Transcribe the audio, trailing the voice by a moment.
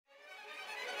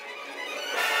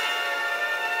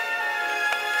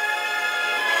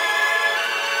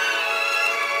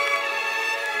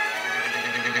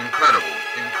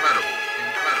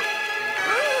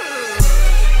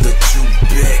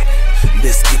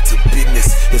to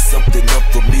business. It's something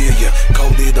unfamiliar,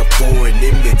 call it a foreign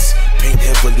image. Paint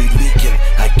heavily leaking,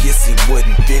 I guess it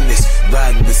wasn't finished.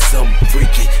 Riding with something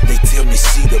freaky, they tell me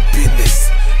she the business.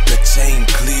 The chain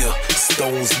clear,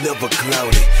 stones never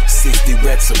cloudy. 60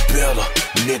 rats are better,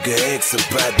 nigga ask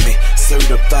about me.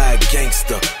 Certified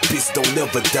gangster, bitch don't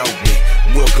ever doubt me.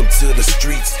 Welcome to the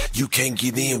streets, you can't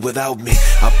get in without me.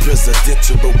 I'm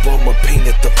presidential Obama,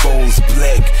 painted the foes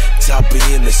black. Chopper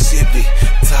in the Chevy,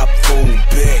 top fold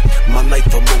back. My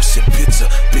life a motion picture,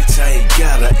 bitch I ain't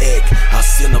gotta act. I'll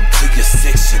send them to your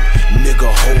section, nigga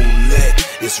hold that.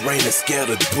 It's raining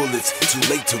scattered bullets, too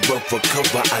late to run for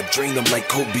cover. I drain them like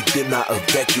Kobe, then I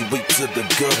evacuate to the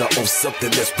gutter. On something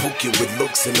that's poking with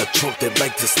looks in a trunk that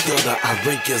like to stutter. I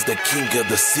rank as the king of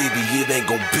the city, it ain't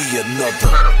gon' be another.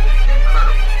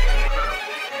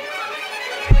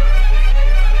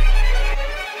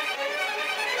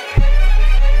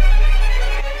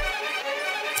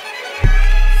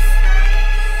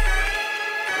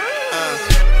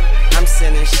 I'm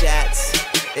sending shots,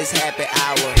 it's happy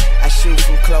hour. I shoot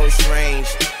from close range,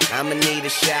 I'ma need a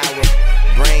shower.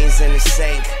 Brains in the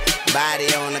sink,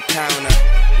 body on the counter.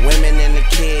 Women and the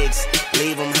kids,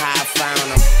 leave them how I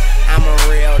found them. I'm a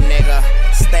real nigga,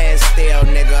 stand still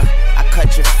nigga. I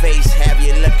cut your face, have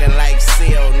you looking like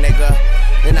Seal nigga.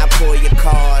 Then I pull your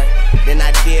card, then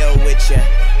I deal with you.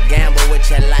 Gamble with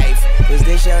your life. Is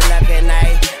this your lucky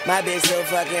night? My bitch so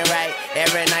fucking right.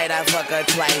 Every night I fuck her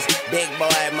twice. Big boy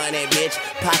money, bitch.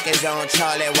 Pockets on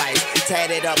Charlie White.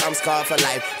 Tatted up, I'm scarred for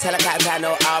life. Tell the cops I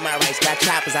know all my rights. Got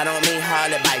choppers, I don't mean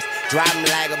Harley bikes. Drop 'em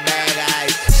like a bag of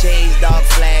ice. Shades dark,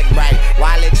 flag bright.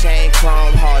 Wallet chain,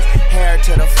 chrome horse. Hair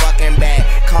to the fucking back.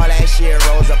 Call that shit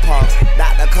Rosa Parks.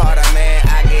 Dr. Carter, man,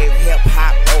 I gave hip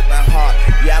hop open heart.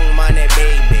 Young money,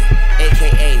 baby.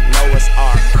 AKA Noah's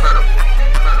Ark.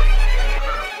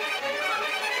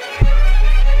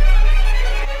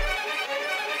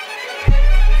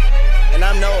 And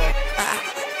I'm Noah.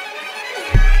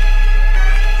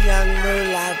 Young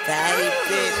moolah,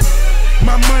 baby.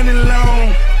 My money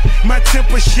long, my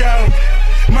temper sharp,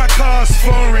 my car's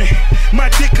foreign, my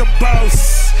dick a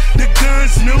boss. The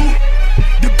guns new,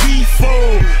 the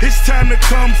B4. It's time to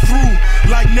come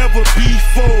through like never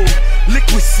before.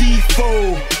 Liquid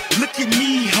C4, look at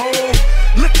me, ho.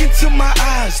 Look into my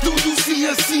eyes, do you see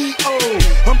a CO?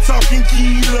 I'm talking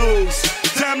kilos,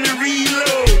 time to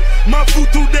reload. My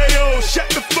futu deo, shut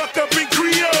the fuck up in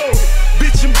Creole.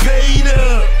 Bitch, I'm paid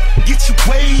up, get your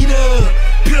weight up.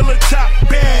 Pillar top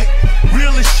back,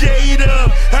 real as shade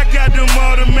up. I got them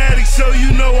automatics, so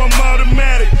you know I'm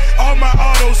automatic. All my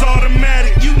autos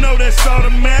automatic, you know that's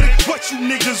automatic. What you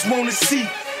niggas wanna see?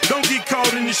 Don't get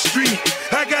caught in the street.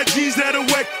 I got G's that'll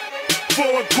wet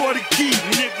for a quarter key,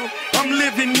 nigga. I'm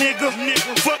living, nigga.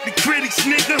 Fuck the critics,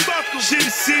 nigga. Shit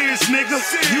is serious, nigga.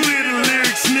 You hear the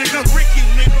lyrics, nigga. Ricky,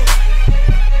 nigga.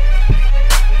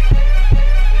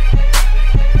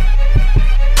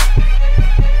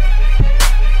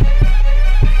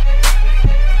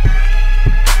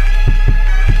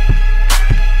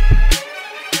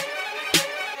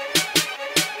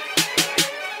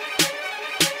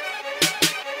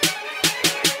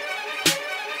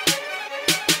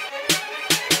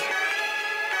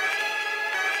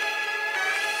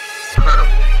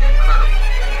 Incredible.